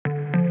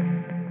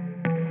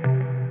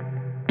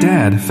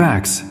Dad,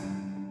 facts.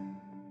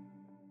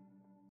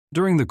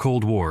 During the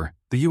Cold War,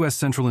 the U.S.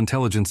 Central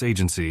Intelligence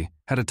Agency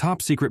had a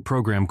top-secret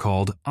program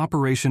called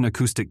Operation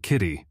Acoustic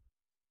Kitty.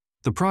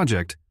 The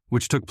project,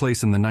 which took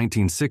place in the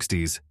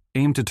 1960s,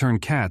 aimed to turn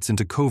cats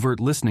into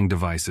covert listening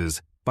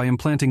devices by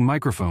implanting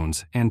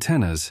microphones,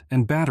 antennas,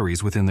 and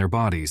batteries within their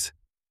bodies.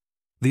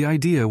 The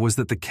idea was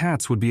that the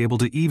cats would be able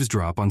to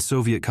eavesdrop on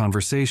Soviet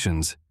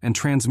conversations and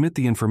transmit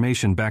the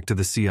information back to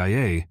the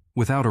CIA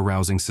without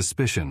arousing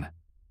suspicion.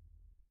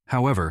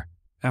 However,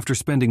 after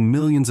spending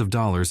millions of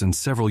dollars and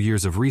several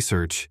years of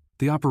research,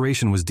 the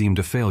operation was deemed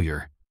a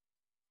failure.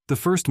 The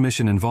first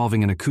mission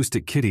involving an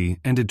acoustic kitty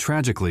ended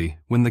tragically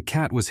when the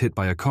cat was hit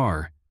by a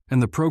car,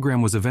 and the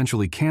program was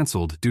eventually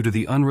canceled due to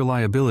the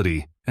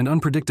unreliability and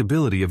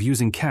unpredictability of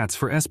using cats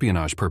for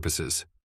espionage purposes.